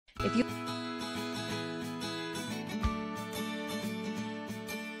If you've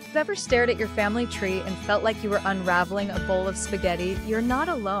ever stared at your family tree and felt like you were unraveling a bowl of spaghetti, you're not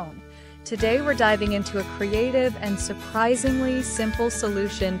alone. Today we're diving into a creative and surprisingly simple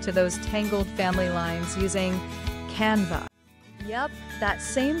solution to those tangled family lines using Canva. Yep, that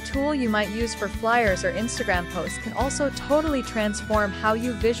same tool you might use for flyers or Instagram posts can also totally transform how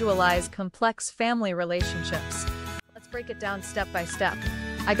you visualize complex family relationships. Let's break it down step by step.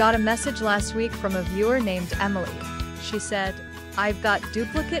 I got a message last week from a viewer named Emily. She said, "I've got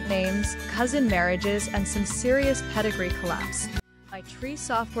duplicate names, cousin marriages, and some serious pedigree collapse. My tree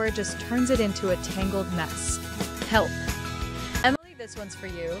software just turns it into a tangled mess. Help." Emily, this one's for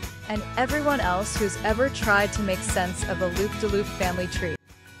you, and everyone else who's ever tried to make sense of a loop-de-loop family tree.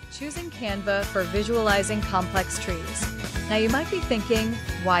 Choosing Canva for visualizing complex trees. Now you might be thinking,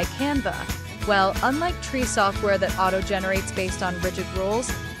 why Canva? Well, unlike tree software that auto-generates based on rigid rules,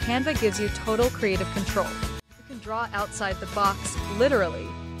 Canva gives you total creative control. You can draw outside the box, literally.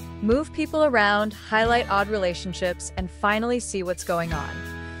 Move people around, highlight odd relationships, and finally see what's going on.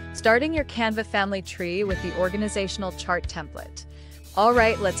 Starting your Canva family tree with the organizational chart template.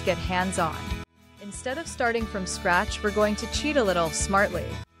 Alright, let's get hands-on. Instead of starting from scratch, we're going to cheat a little smartly.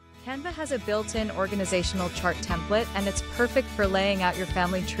 Canva has a built-in organizational chart template, and it's perfect for laying out your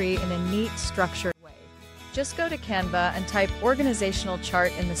family tree in a neat, structured way. Just go to Canva and type organizational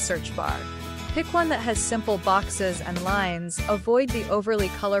chart in the search bar. Pick one that has simple boxes and lines. Avoid the overly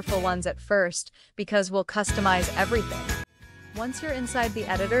colorful ones at first, because we'll customize everything. Once you're inside the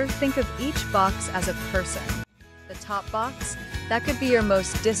editor, think of each box as a person. The top box, that could be your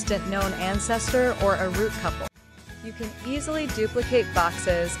most distant known ancestor or a root couple. You can easily duplicate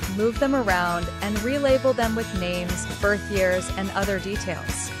boxes, move them around, and relabel them with names, birth years, and other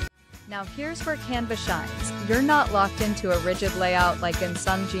details. Now here's where Canva shines. You're not locked into a rigid layout like in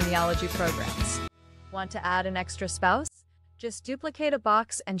some genealogy programs. Want to add an extra spouse? Just duplicate a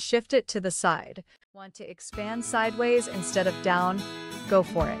box and shift it to the side. Want to expand sideways instead of down? Go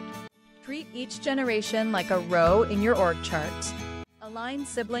for it. Treat each generation like a row in your org chart. Align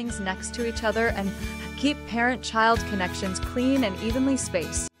siblings next to each other and keep parent-child connections clean and evenly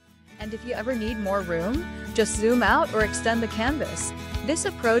spaced. And if you ever need more room, just zoom out or extend the canvas. This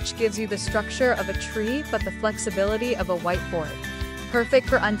approach gives you the structure of a tree but the flexibility of a whiteboard. Perfect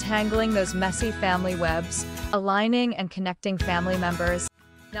for untangling those messy family webs, aligning and connecting family members.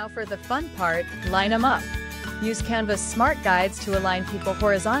 Now for the fun part, line them up. Use Canva's smart guides to align people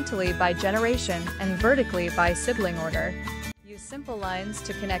horizontally by generation and vertically by sibling order. Use simple lines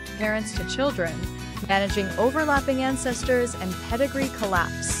to connect parents to children, managing overlapping ancestors and pedigree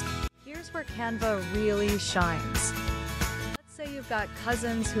collapse. Here's where Canva really shines. Let's say you've got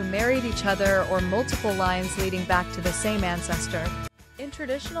cousins who married each other or multiple lines leading back to the same ancestor. In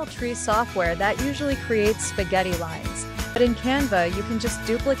traditional tree software, that usually creates spaghetti lines, but in Canva, you can just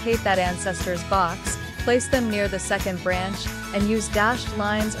duplicate that ancestor's box, place them near the second branch, and use dashed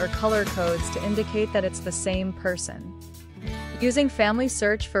lines or color codes to indicate that it's the same person. Using Family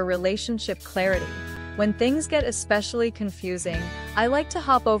Search for relationship clarity. When things get especially confusing, I like to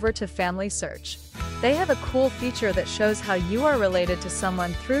hop over to Family Search. They have a cool feature that shows how you are related to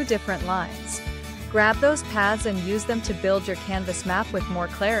someone through different lines. Grab those paths and use them to build your canvas map with more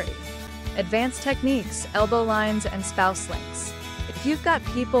clarity. Advanced techniques, elbow lines, and spouse links. If you've got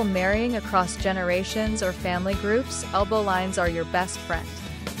people marrying across generations or family groups, elbow lines are your best friend.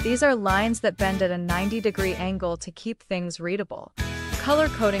 These are lines that bend at a 90-degree angle to keep things readable. Color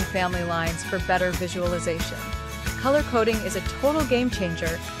coding family lines for better visualization. Color coding is a total game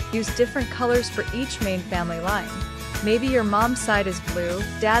changer. Use different colors for each main family line. Maybe your mom's side is blue,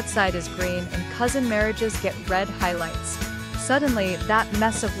 dad's side is green, and cousin marriages get red highlights. Suddenly, that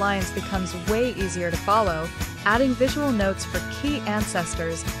mess of lines becomes way easier to follow. Adding visual notes for key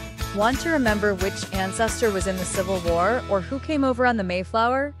ancestors. Want to remember which ancestor was in the Civil War or who came over on the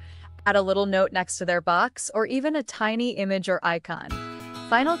Mayflower? Add a little note next to their box or even a tiny image or icon.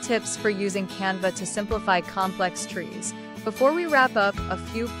 Final tips for using Canva to simplify complex trees. Before we wrap up, a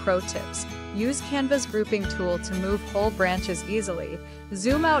few pro tips. Use Canva's grouping tool to move whole branches easily.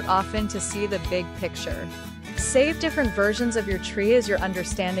 Zoom out often to see the big picture. Save different versions of your tree as your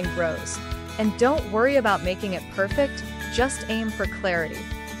understanding grows. And don't worry about making it perfect, just aim for clarity.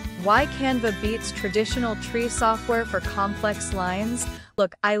 Why Canva beats traditional tree software for complex lines?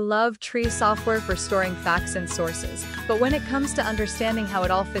 Look, I love tree software for storing facts and sources, but when it comes to understanding how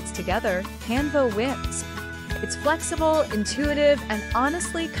it all fits together, Canva wins. It's flexible, intuitive, and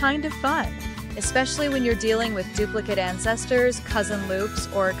honestly kind of fun, especially when you're dealing with duplicate ancestors, cousin loops,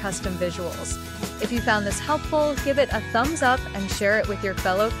 or custom visuals. If you found this helpful, give it a thumbs up and share it with your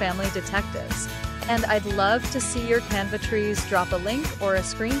fellow family detectives. And I'd love to see your Canva trees. Drop a link or a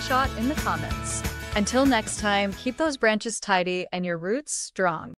screenshot in the comments. Until next time, keep those branches tidy and your roots strong.